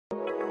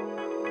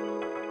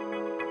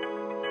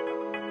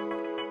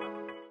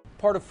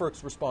part of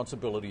FERC's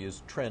responsibility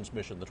is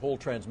transmission, the whole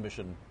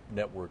transmission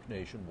network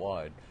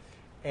nationwide.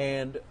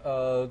 And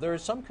there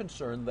is some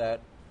concern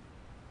that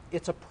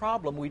it's a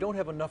problem. We don't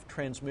have enough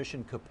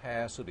transmission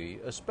capacity,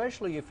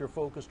 especially if you're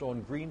focused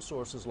on green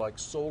sources like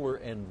solar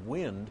and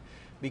wind,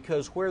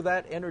 because where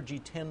that energy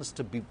tends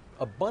to be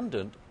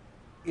abundant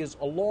is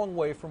a long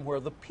way from where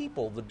the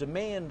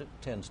demand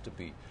tends to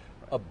be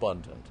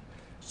abundant.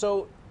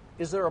 So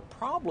is there a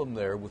problem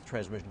there with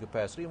transmission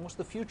capacity, and what's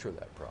the future of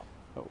that problem?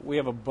 We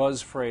have a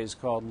buzz phrase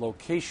called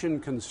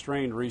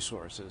location-constrained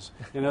resources.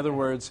 In other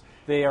words,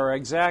 they are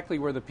exactly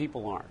where the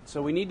people aren't.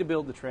 So we need to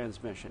build the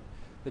transmission.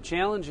 The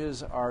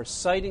challenges are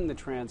siting the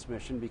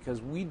transmission because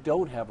we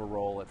don't have a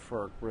role at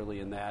FERC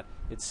really in that.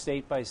 It's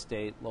state by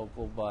state,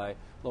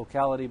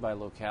 locality by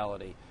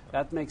locality.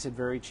 That makes it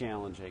very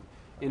challenging.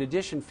 In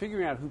addition,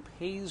 figuring out who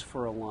pays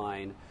for a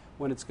line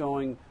when it's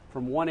going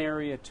from one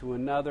area to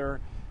another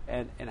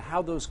and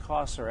how those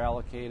costs are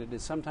allocated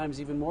is sometimes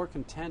even more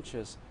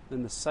contentious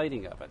than the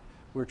siting of it.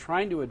 We're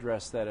trying to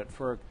address that at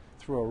FERC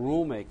through a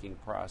rulemaking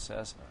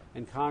process,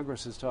 and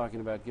Congress is talking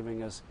about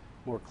giving us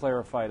more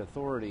clarified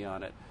authority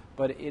on it.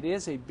 But it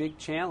is a big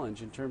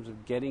challenge in terms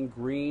of getting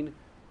green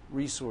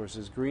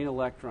resources, green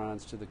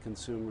electrons to the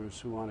consumers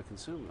who want to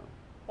consume them.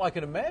 Well, I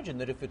can imagine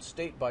that if it's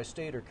state by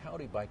state or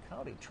county by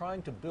county,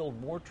 trying to build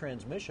more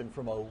transmission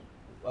from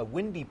a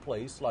windy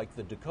place like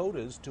the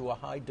Dakotas to a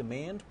high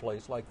demand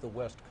place like the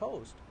West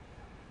Coast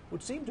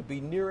would seem to be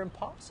near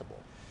impossible.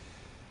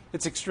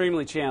 It's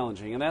extremely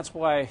challenging, and that's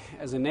why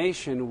as a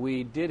nation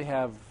we did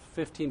have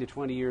 15 to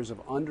 20 years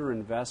of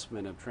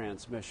underinvestment of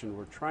transmission.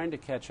 We're trying to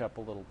catch up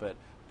a little bit,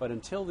 but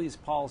until these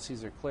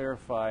policies are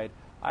clarified,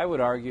 I would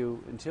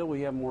argue until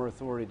we have more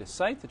authority to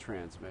site the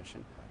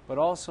transmission, but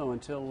also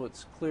until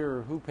it's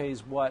clearer who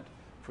pays what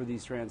for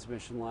these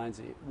transmission lines,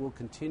 it will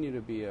continue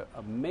to be a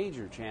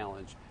major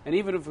challenge. And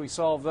even if we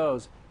solve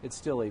those, it's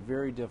still a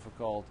very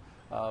difficult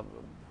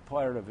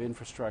part of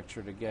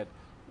infrastructure to get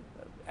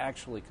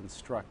actually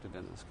constructed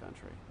in this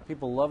country.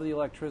 People love the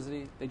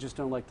electricity, they just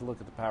don't like to look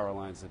at the power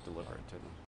lines that deliver it to them.